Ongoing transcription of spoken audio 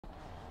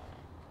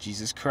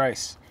Jesus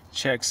Christ,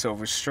 check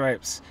silver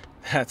stripes.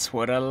 That's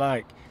what I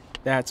like.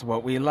 That's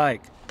what we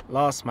like.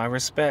 Lost my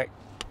respect.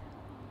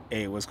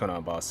 Hey, what's going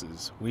on,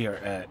 bosses? We are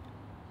at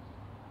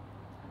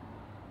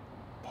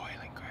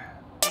Boiling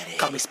Crab.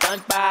 Call me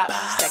SpongeBob,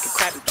 stack of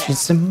Krabby Patties. She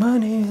said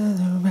money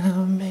all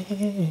around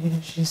me.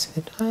 She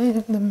said I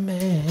am the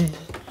man.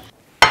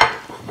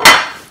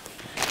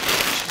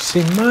 She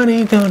said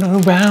money done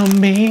around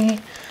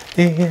me.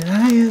 Thinking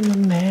I am the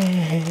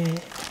man.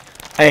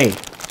 Hey,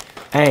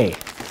 hey,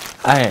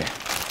 hey,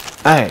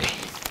 hey,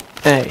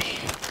 hey.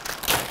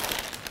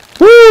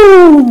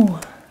 Woo!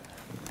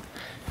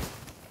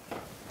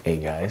 Hey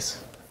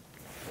guys,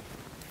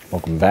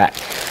 welcome back to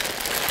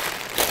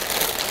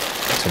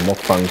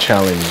mukbang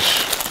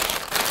challenge.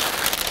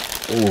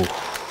 Oh,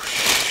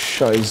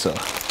 scheiße.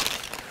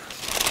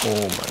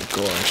 Oh my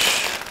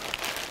gosh.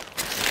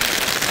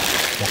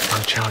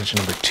 Mukbang challenge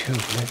number 2.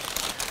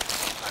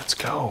 Let's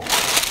go.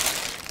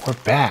 We're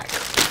back.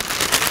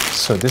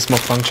 So this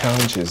mukbang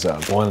challenge is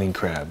boiling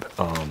crab.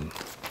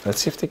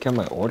 Let's see if they got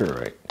my order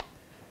right.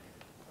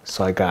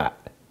 So I got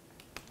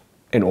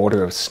an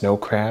order of snow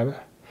crab,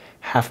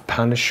 half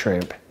pound of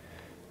shrimp.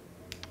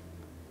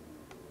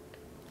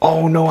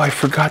 Oh no, I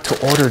forgot to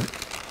order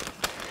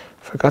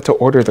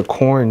the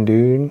corn,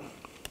 dude.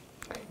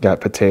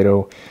 Got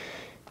potato,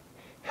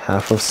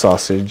 half of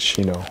sausage,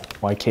 you know,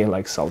 YK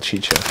likes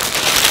salchicha.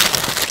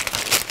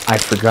 I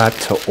forgot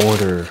to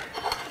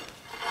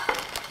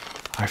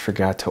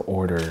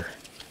order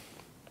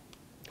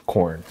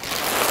corn.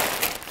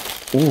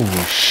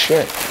 Ooh,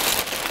 shit.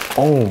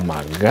 Oh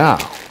my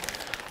god.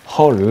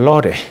 Oh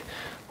lordy.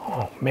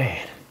 Oh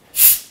man.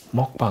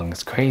 Mukbang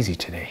is crazy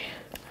today.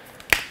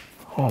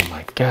 Oh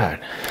my god.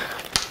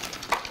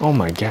 Oh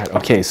my god.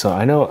 Okay, so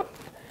I know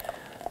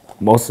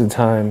most of the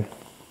time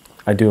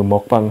I do a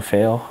mukbang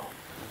fail.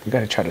 You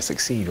gotta try to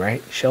succeed,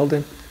 right?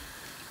 Sheldon?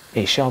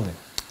 Hey, Sheldon.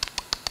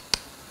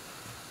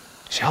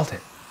 Sheldon.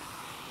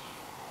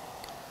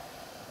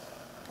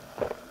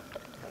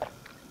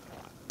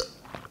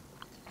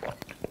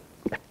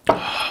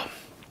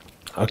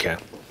 Okay.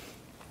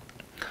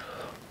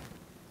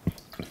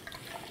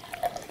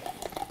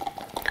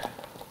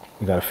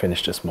 We gotta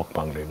finish this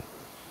mukbang, dude.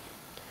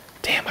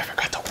 Damn, I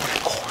forgot to order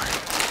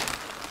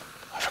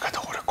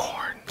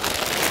corn.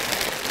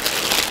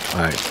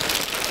 Alright.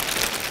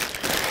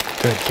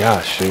 Good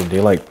gosh, dude. They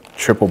like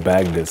triple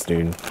bagged this,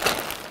 dude.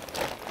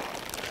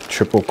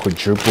 Triple,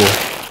 quadruple.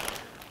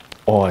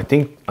 Oh, I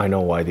think I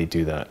know why they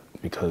do that.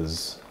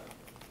 Because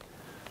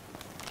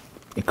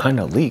it kind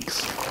of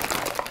leaks.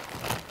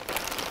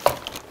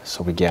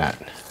 So we got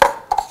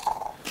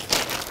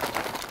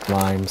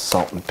lime,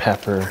 salt, and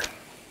pepper.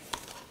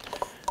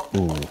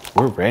 Ooh,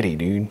 we're ready,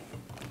 dude.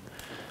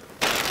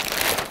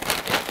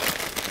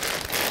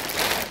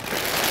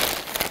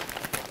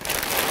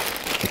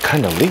 It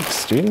kind of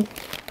leaks, dude.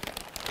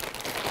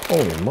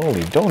 Holy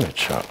moly, donut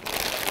shop.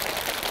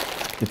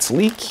 It's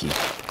leaky.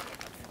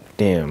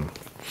 Damn.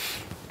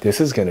 This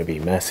is gonna be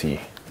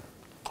messy.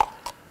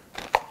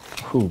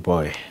 Oh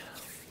boy.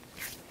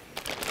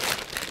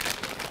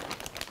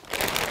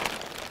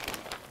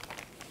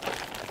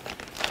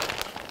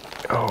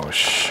 Oh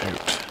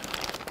shoot.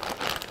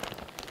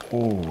 Oh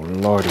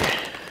lordy.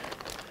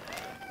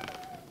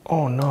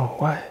 Oh no,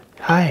 what?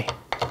 Hi.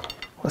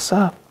 What's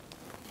up?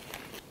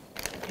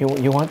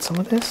 You want some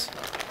of this?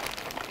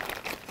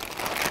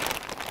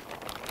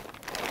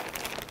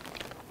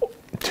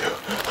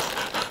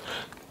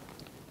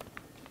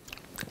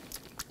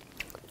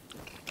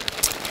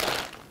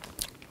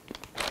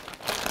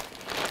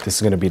 This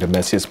is gonna be the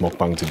messiest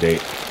mukbang to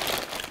date.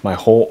 My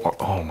whole,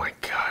 oh my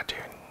god, dude.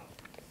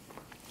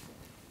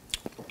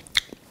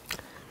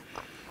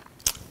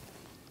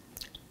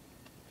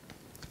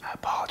 I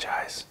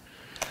apologize.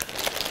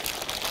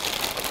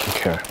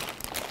 Okay.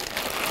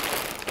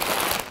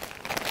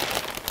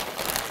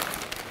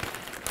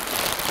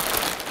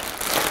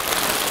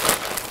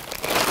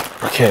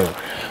 Okay,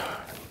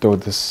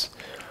 put this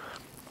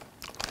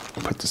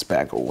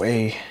bag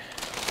away.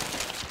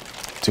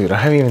 Dude, I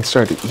haven't even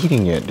started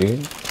eating yet,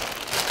 dude.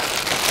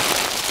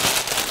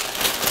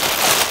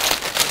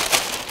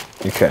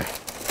 Okay.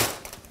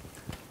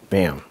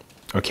 Bam.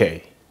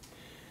 Okay.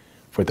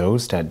 For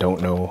those that don't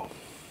know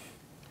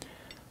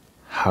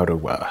how to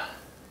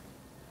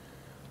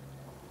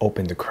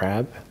open the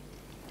crab,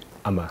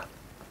 I'ma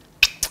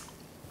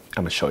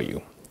show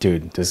you.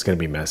 Dude, this is gonna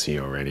be messy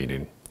already,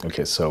 dude.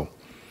 Okay, so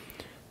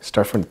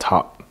start from the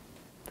top.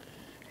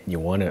 You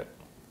wanna,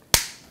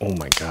 oh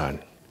my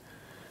god.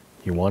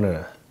 You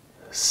wanna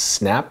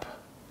snap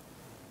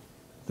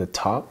the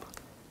top.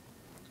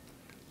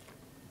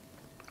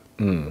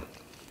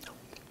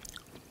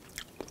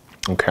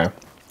 Okay.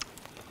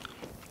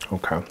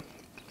 Okay.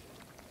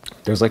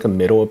 There's like a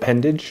middle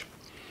appendage.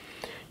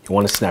 You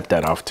want to snap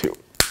that off too,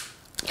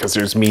 because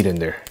there's meat in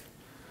there.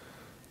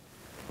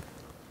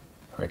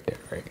 Right there,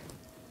 right?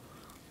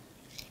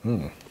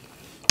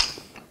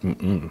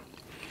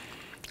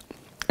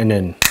 And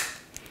then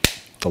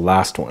the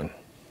last one.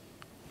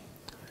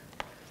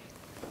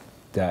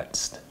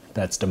 That's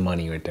the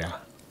money right there.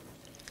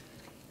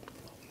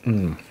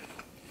 You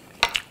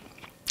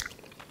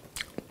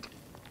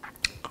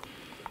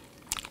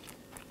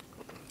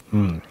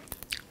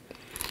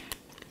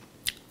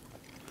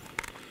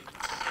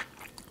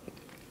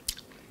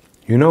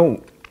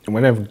know,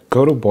 when I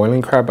go to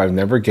boiling crab, I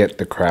never get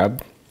the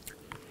crab.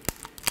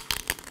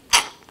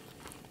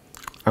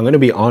 I'm gonna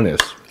be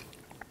honest.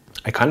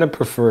 I kind of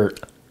prefer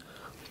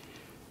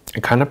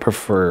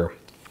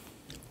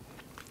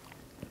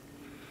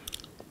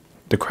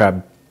the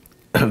crab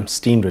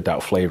steamed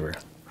without flavor.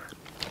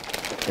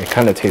 It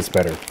kind of tastes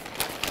better.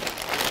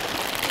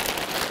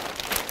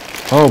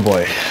 Oh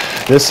boy,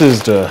 this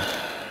is the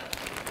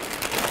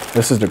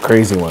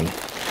crazy one.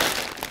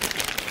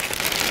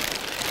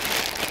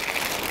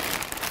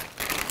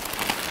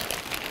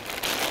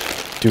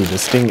 Dude,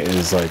 this thing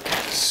is like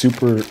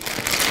super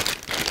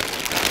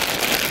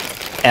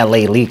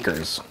LA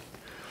leakers.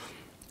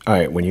 All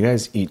right, when you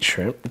guys eat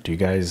shrimp, do you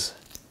guys...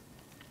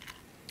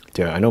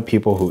 Dude, I know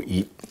people who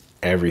eat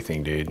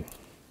everything, dude.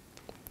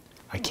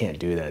 I can't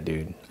do that,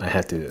 dude. I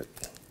have to,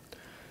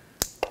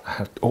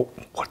 oh,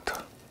 what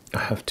the?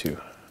 I have to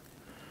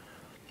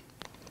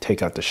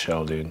take out the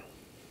shell, dude.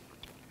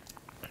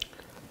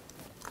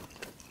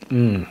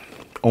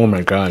 Oh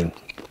my God.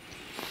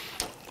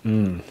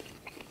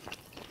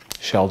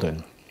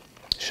 Sheldon.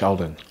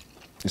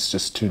 It's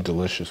just too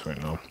delicious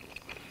right now.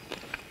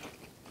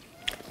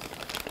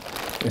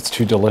 It's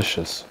too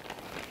delicious.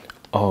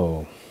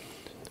 Oh,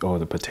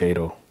 the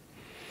potato.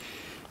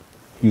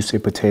 You say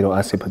potato,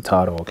 I say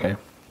potato, okay?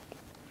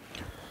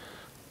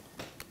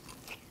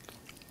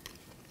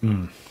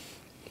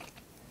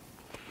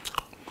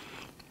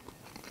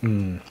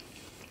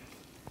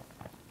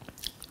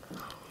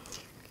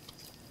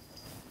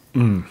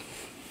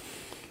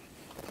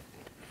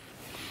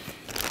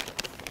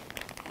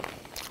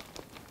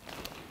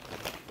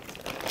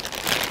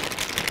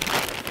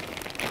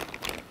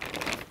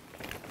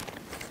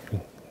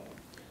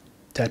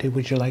 Daddy,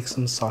 would you like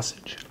some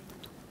sausage?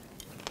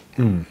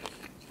 Dude,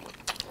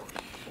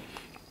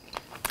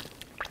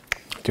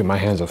 my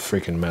hand's a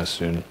freaking mess,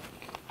 dude.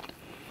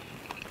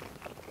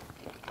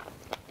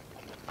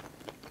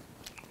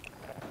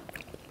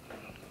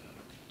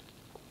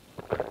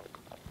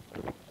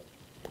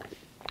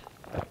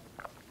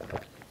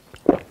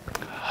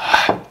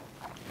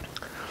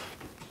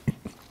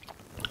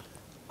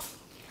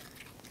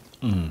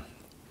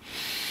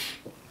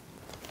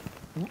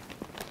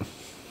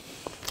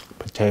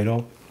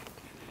 Potato,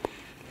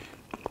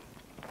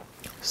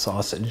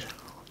 sausage,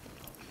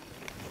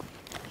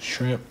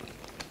 shrimp.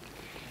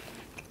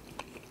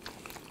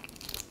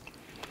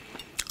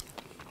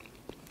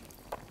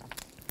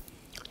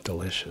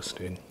 Delicious,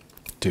 dude.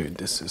 Dude,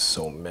 this is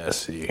so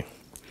messy.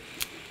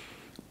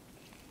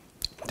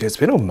 Dude, it's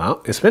been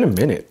a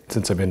minute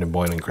since I've been to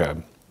boiling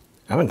crab.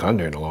 I haven't gone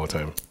there in a long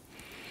time.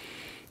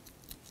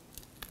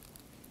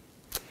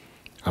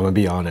 I'm gonna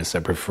be honest, I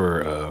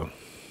prefer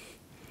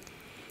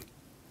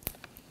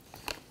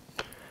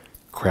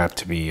crab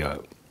to be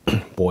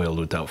boiled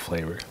without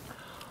flavor.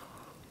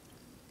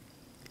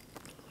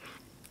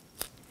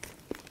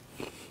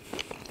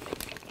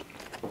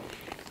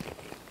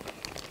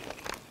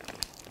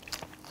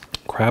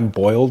 Crab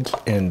boiled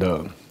and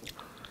with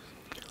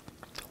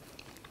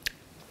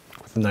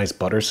a nice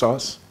butter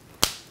sauce.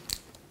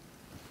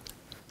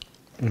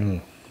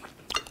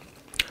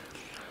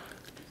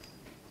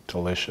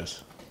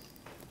 Delicious.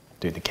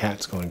 Dude, the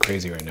cat's going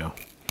crazy right now.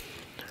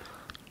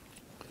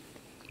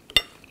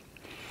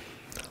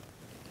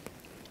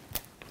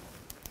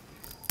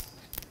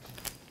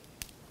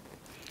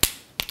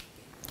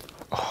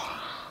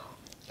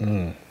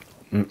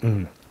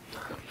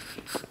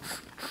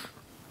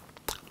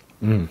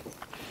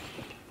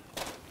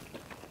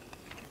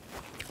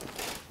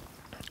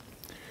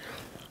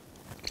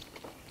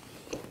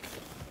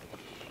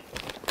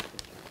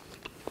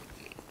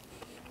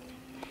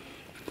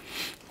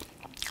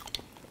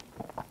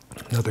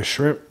 Another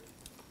shrimp.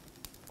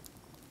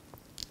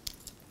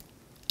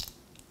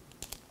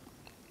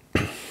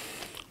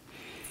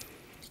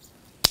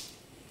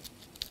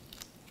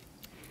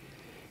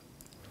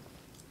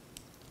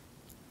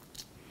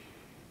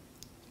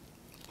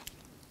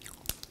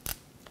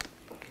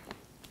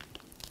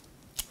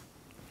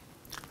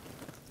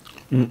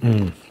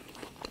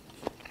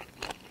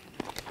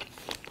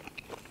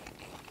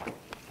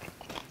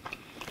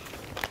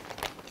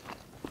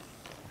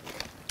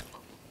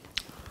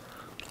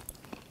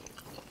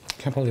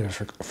 Can't believe I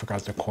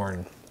forgot the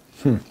corn.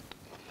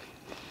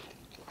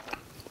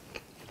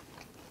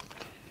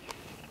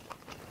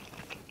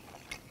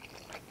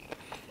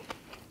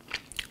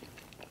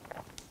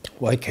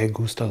 Why que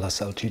gusta la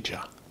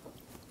salchicha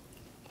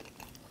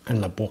en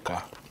la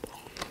boca?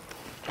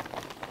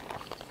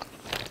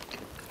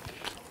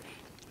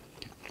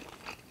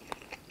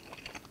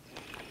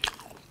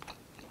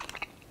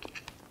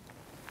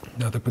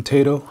 Another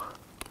potato.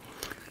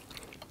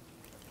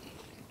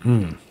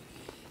 I'm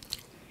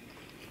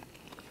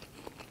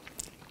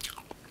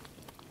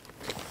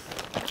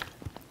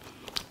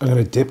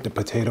gonna dip the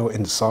potato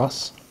in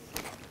sauce.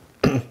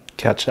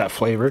 Catch that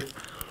flavor.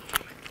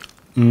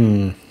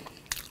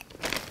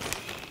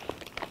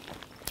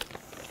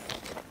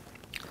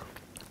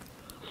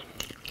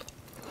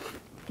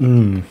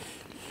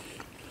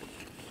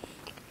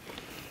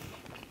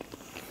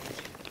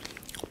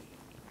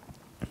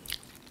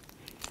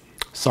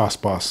 Sauce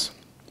boss.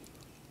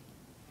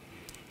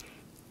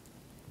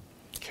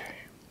 Okay.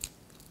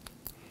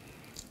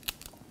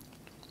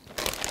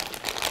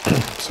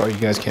 Sorry you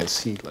guys can't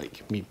see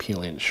like me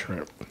peeling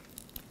shrimp.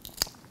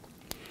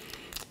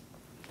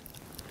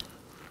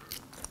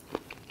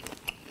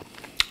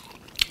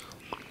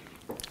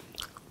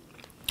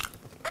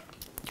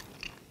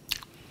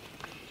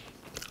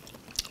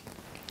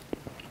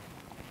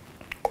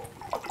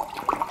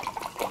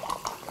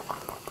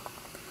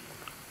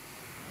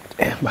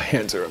 Damn, my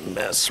hands are a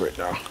mess right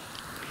now.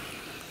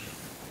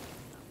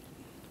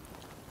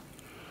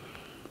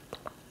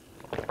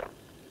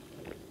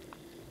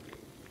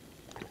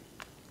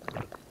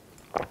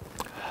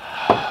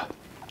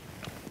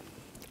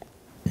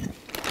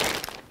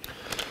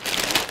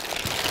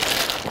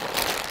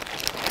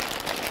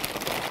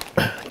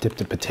 Dip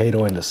the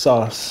potato in the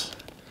sauce.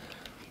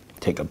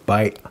 Take a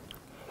bite.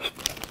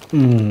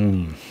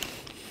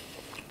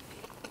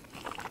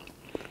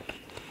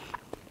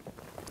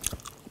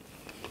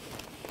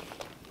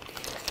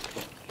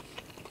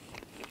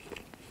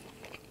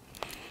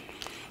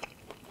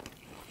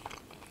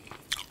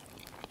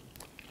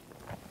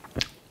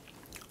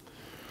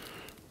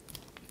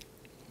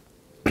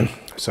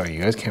 Sorry,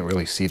 you guys can't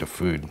really see the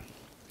food.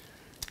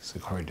 It's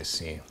like hard to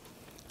see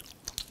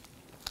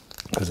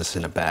because it's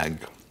in a bag.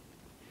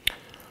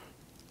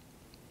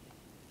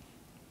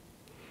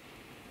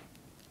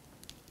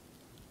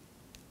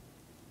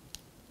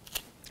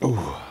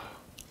 Ooh.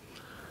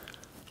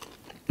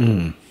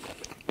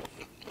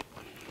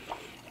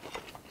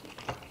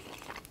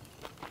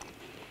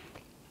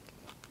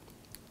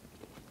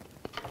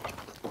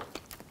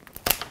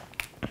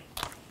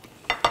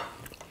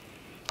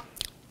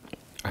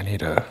 I need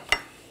to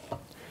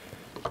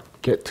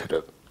get to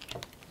the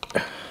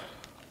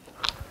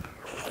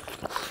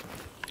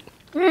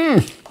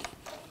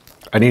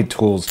I need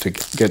tools to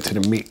get to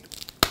the meat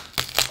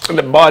and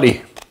the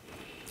body.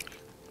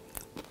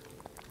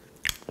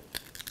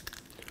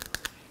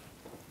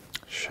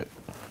 Shit.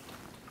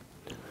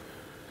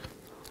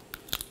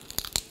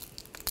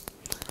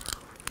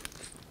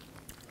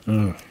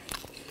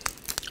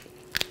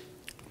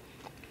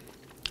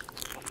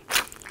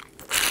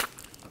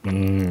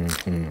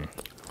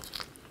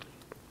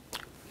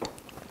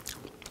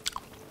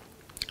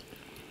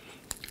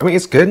 I mean,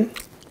 it's good.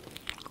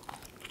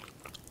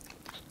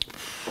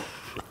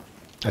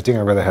 I think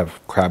I'd rather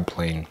have crab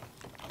plain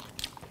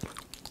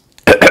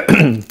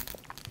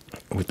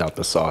without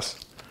the sauce.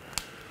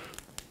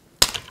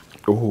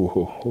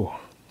 Ooh.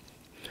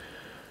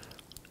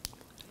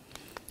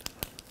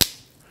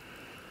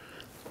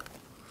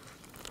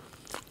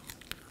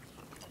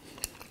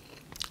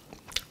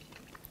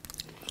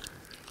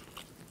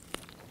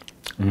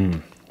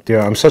 Dude,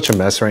 I'm such a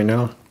mess right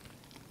now.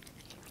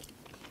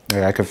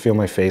 Like, I could feel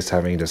my face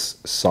having this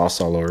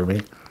sauce all over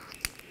me.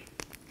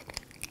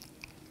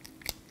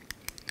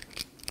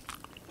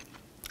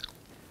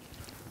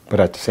 But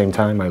at the same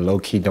time, I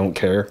low-key don't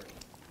care.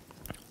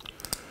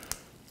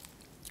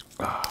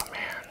 Oh,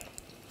 man.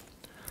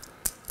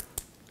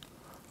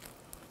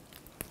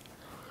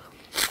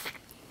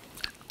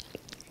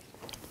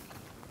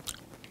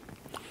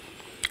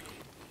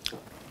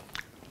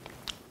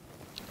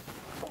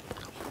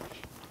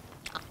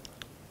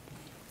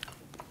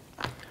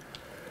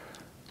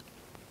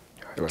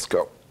 All right, let's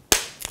go.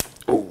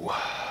 Ooh.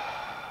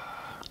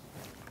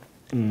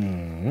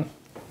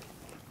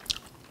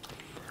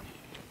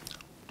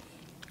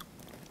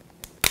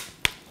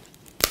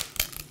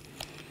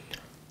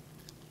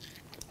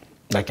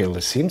 Like,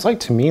 it seems like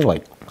to me,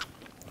 like,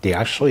 they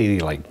actually,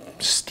 like,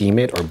 steam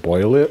it or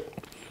boil it,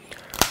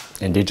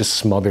 and they just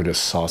smother the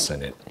sauce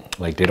in it.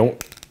 Like, they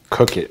don't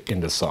cook it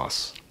in the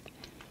sauce.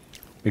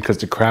 Because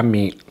the crab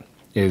meat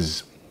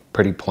is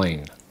pretty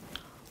plain.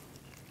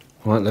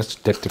 Well, let's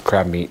dip the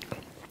crab meat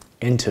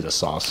into the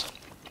sauce.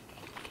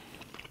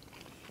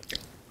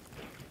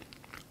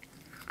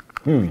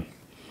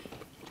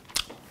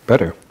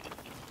 Better.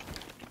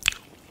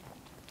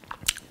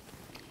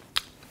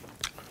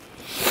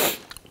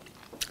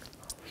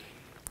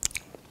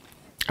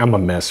 I'm a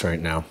mess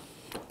right now.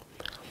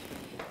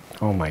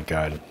 Oh my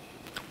God.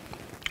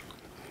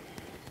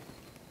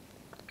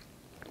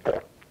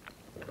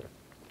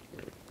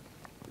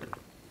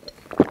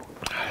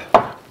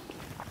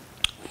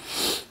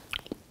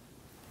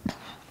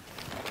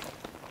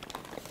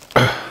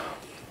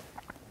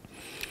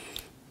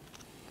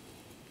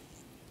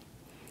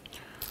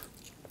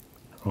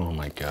 Oh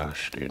my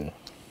gosh, dude.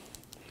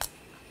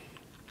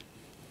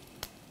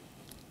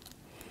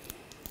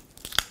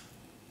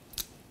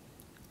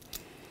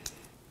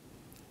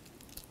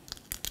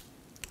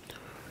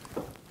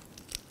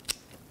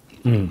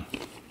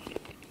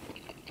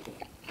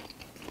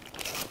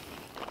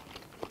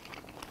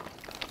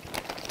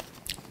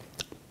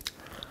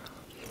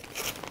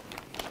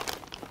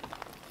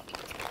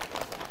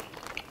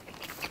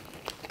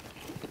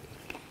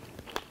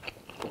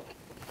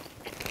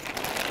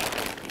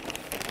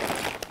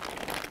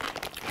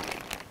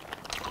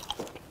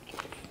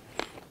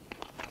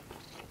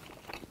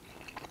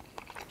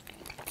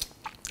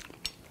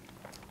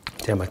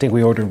 Damn, I think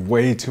we ordered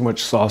way too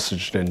much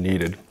sausage than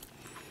needed.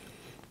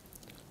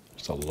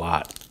 It's a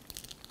lot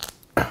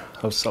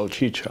of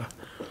salchicha.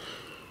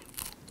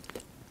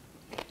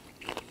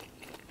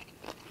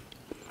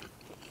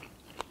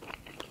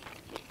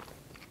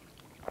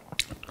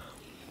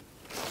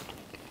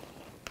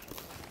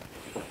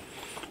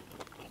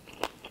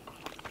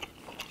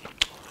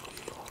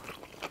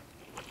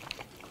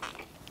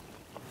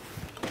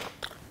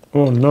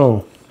 Oh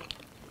no.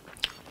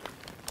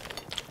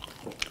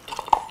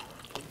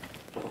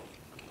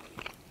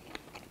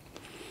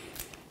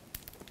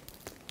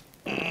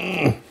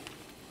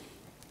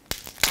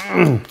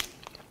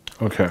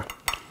 Okay.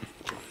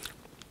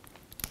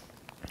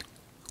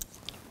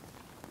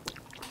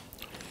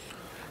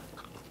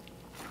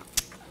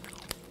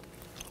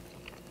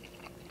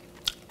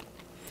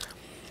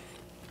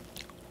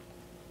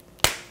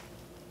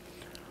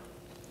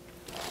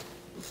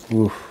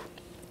 Oof.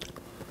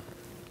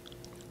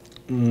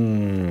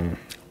 You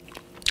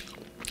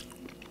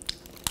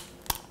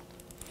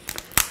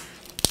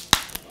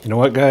know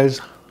what,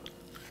 guys?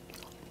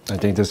 I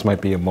think this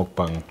might be a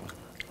mukbang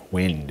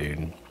win,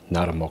 dude.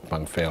 Not a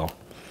mukbang fail.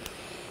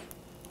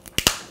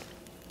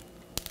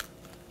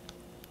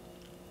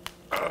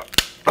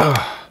 Oh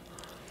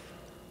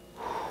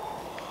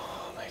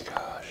my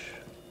gosh.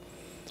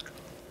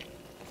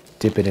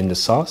 Dip it in the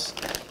sauce.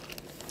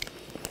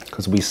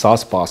 Because we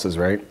sauce bosses,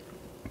 right?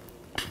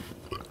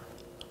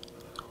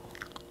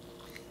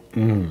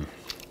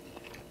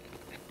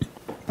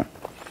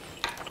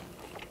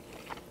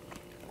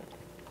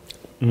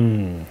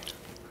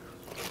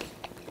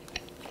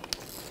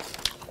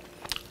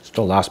 It's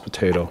the last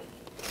potato.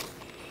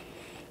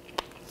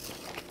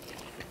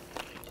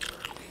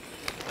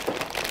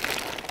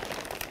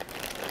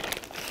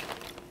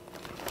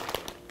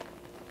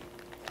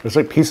 There's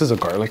like pieces of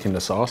garlic in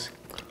the sauce.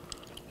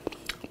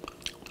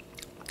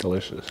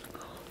 Delicious.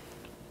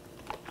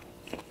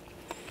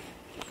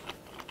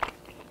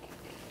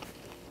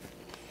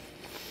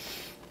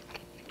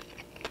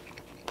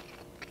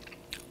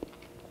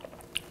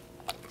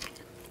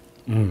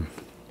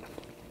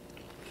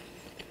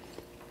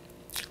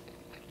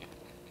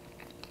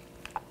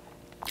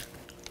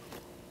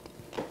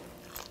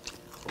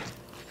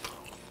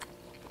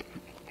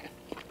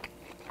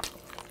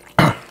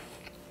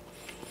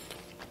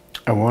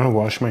 I want to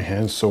wash my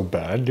hands so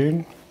bad,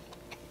 dude.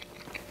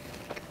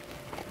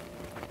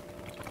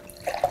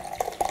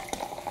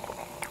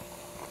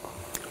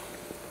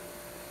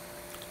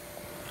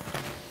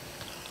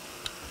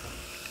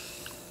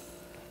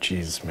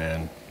 Jeez,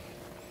 man.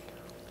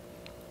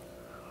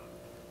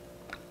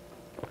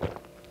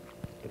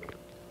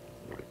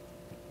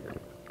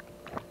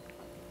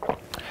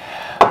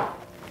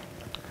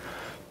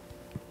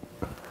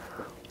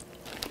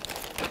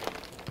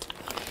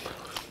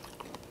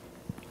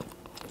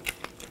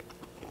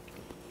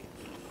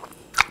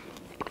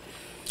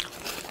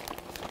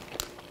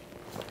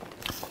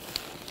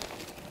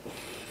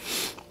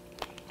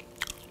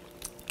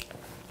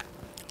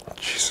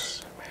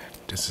 Jesus, man,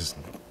 this is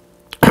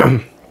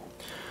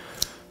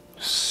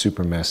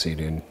super messy,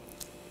 dude.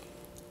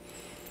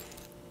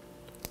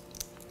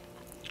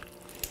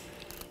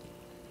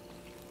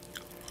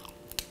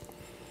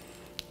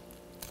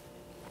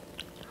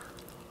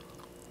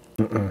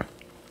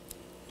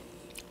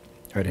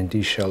 I didn't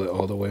deshell it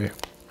all the way.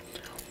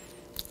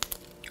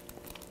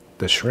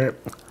 The shrimp.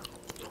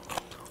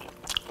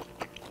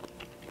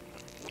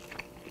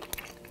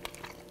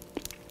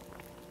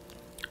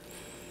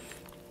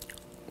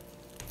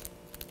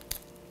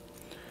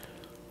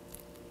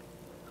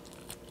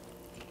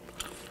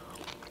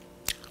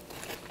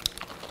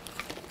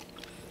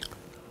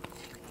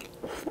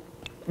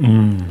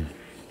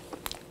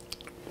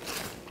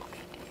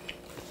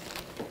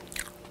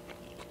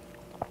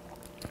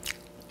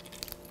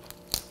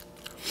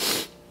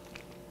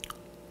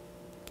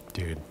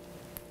 Dude.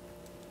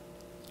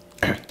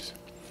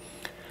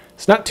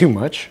 It's not too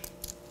much.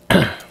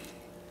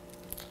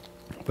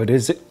 But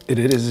it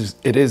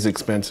is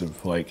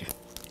expensive. Like,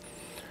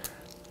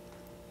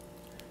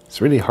 it's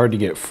really hard to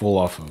get full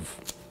off of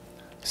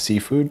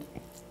seafood.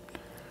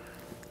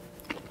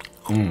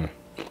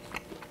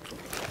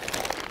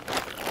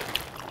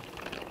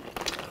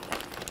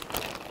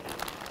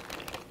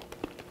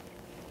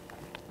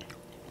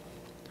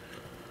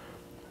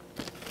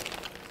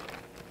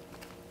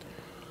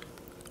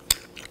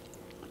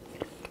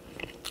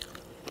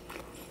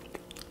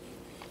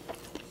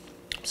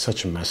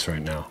 Such a mess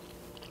right now.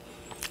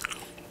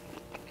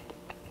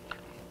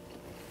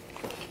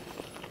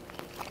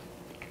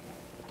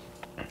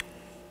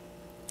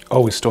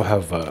 Oh, we still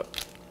have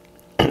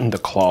the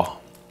claw.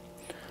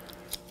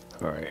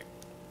 All right.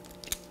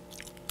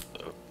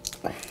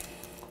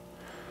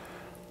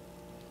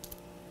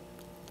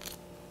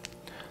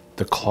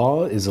 The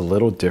claw is a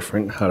little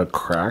different how to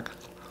crack.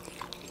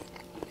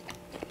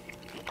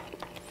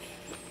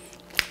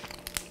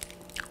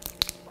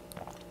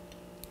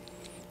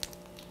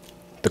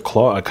 The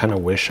claw, I kind of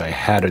wish I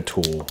had a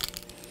tool,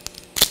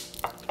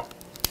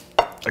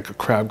 like a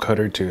crab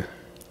cutter to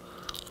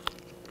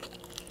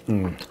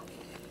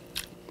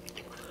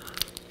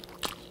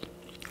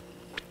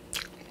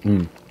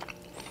Kind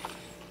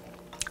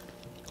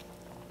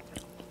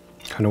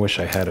of wish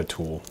I had a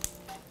tool.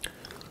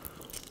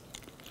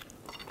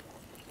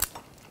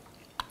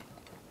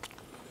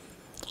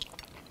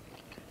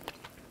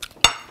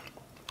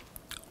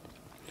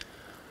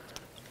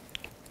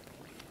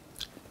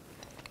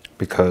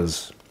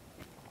 Because,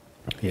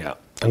 yeah,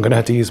 I'm gonna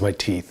have to use my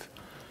teeth.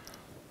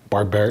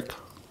 Barbaric.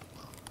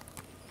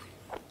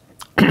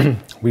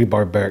 We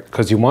barbaric,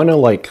 because you want to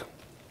like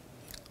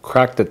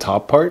crack the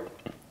top part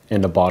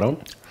and the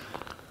bottom.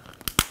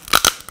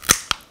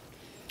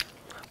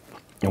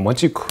 And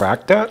once you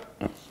crack that,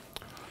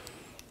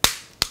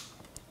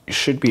 you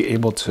should be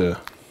able to.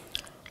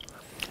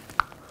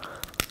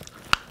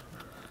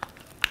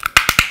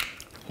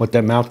 What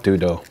that mouth do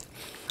though?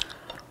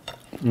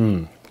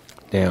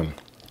 Damn,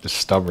 just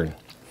stubborn.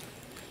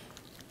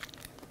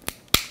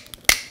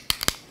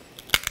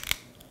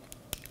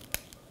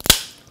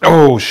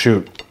 Oh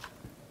shoot.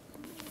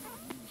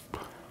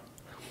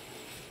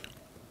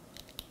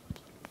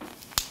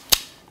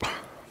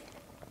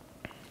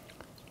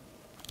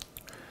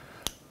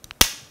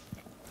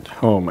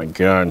 Oh my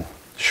God,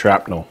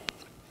 shrapnel.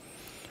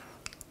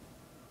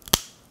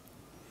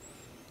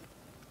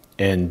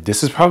 And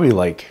this is probably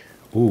like,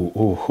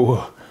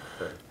 ooh.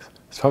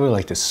 It's probably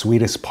like the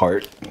sweetest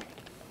part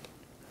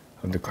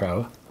of the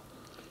crab.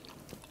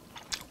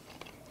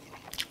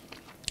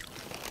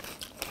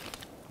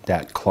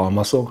 That claw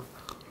muscle.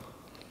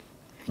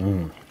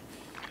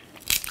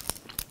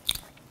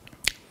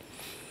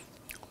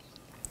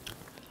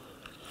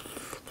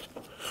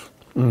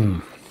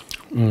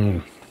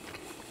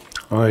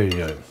 Oh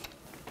yeah.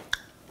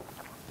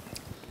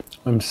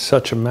 I'm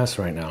such a mess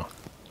right now.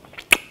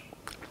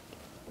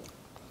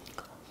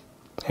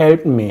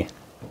 Help me.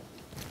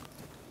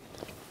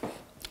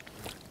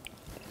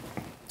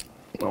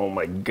 Oh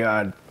my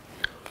God.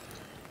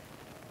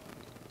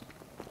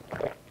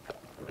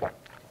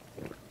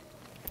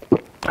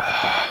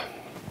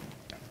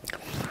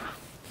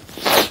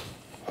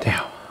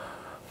 Damn.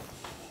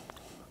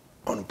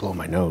 I want to blow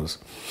my nose.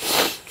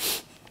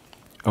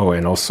 Oh,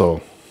 and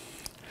also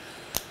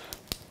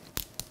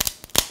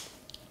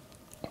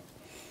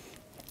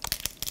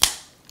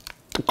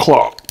the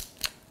claw.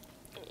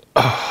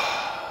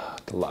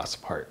 The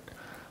last part.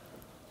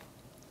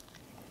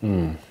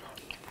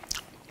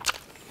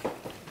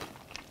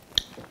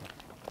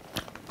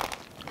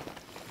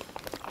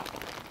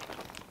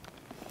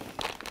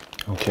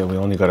 Okay, we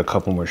only got a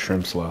couple more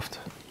shrimps left.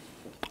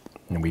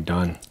 And we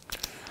done.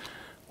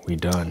 We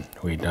done.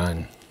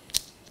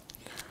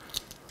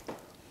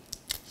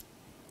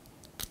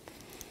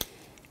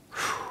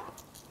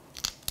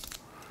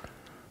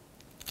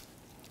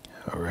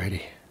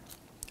 Alrighty.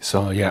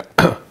 So yeah.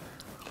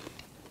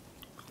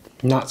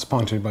 Not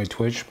sponsored by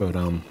Twitch, but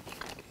my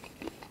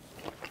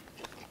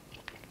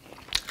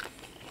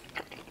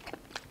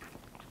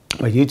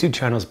YouTube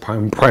channel is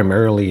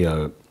primarily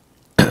a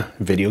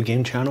video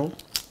game channel,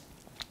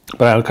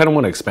 but I kind of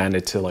want to expand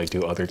it to like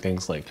do other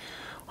things. Like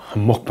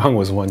mukbang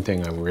was one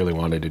thing I really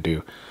wanted to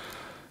do.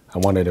 I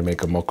wanted to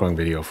make a mukbang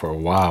video for a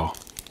while.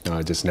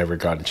 I just never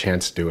got a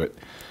chance to do it,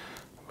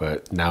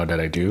 but now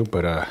that I do,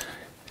 but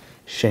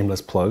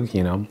shameless plug,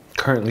 you know,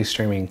 currently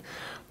streaming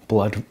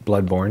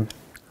Bloodborne.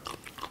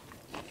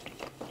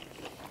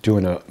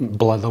 Doing a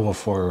blood level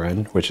 4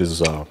 run, which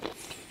is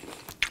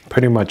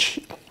pretty much,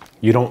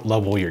 you don't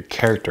level your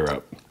character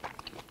up.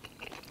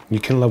 You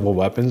can level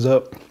weapons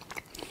up,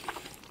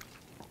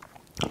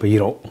 but you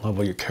don't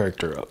level your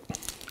character up.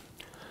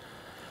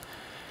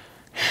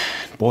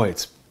 Boy,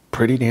 it's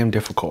pretty damn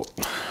difficult,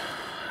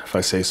 if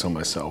I say so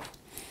myself.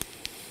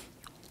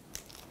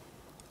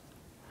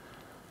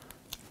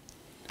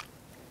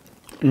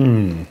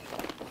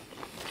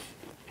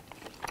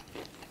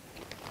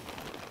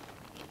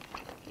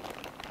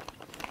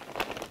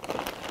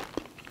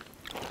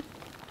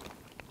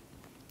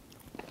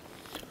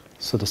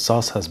 So the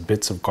sauce has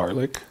bits of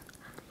garlic.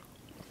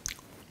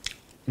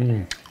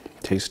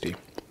 Tasty.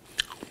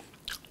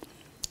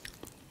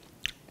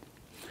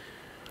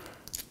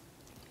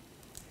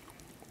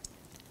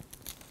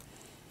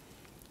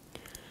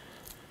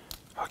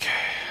 Okay.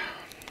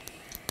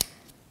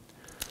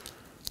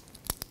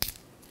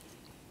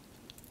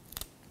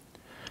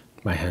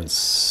 My hand's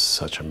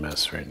such a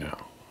mess right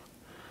now.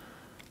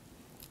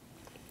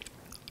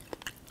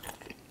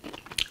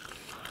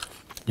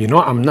 You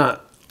know, I'm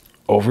not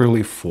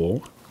overly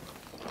full,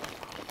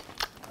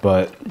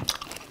 but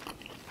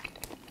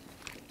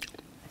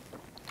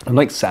I'm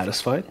like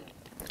satisfied.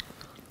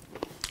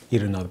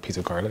 Eat another piece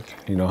of garlic.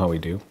 You know how we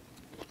do.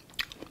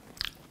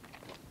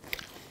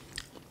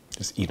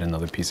 Just eat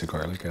another piece of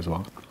garlic as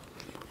well.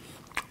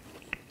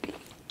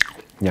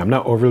 Yeah, I'm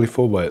not overly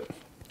full, but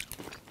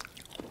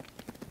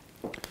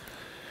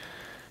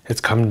it's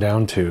come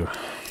down to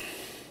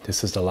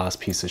this is the last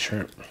piece of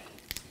shrimp.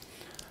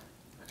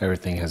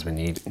 Everything has been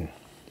eaten.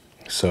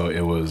 So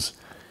it was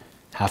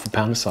half a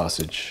pound of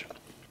sausage,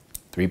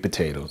 3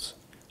 potatoes,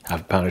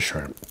 half a pound of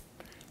shrimp,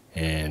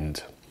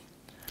 and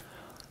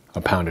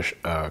a pound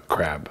of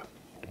crab,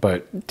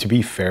 But to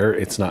be fair,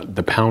 it's not,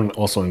 the pound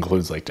also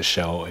includes like the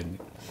shell and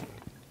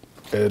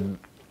the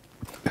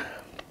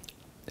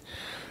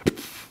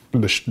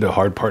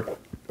hard part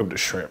of the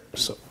shrimp.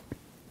 So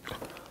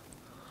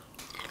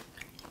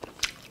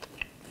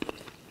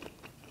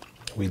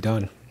we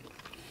done.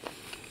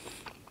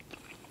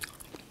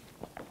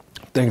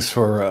 Thanks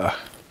for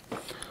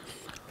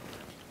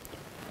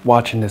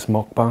watching this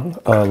mukbang.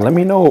 Let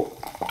me know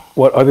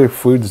what other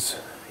foods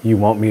you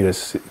want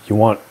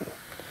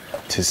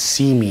to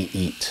see me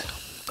eat.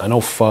 I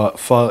know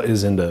pho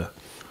is in the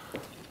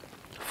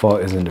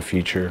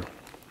future.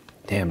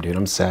 Damn, dude,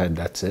 I'm sad.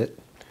 That's it.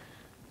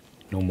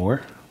 No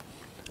more.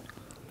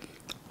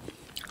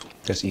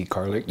 Just eat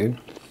garlic, dude.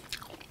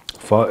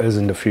 Pho is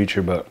in the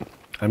future, but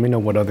let me know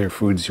what other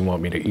foods you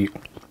want me to eat.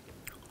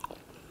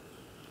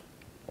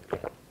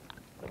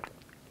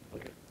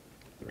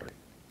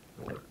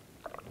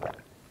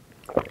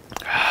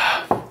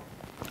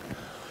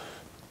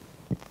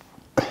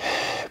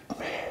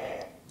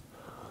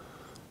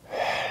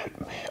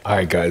 All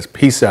right, guys.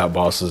 Peace out,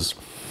 bosses.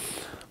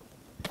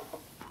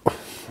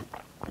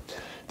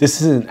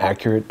 This isn't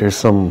accurate. There's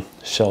some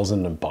shells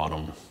in the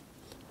bottom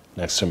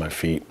next to my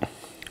feet.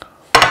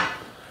 All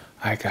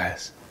right,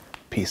 guys.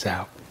 Peace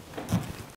out.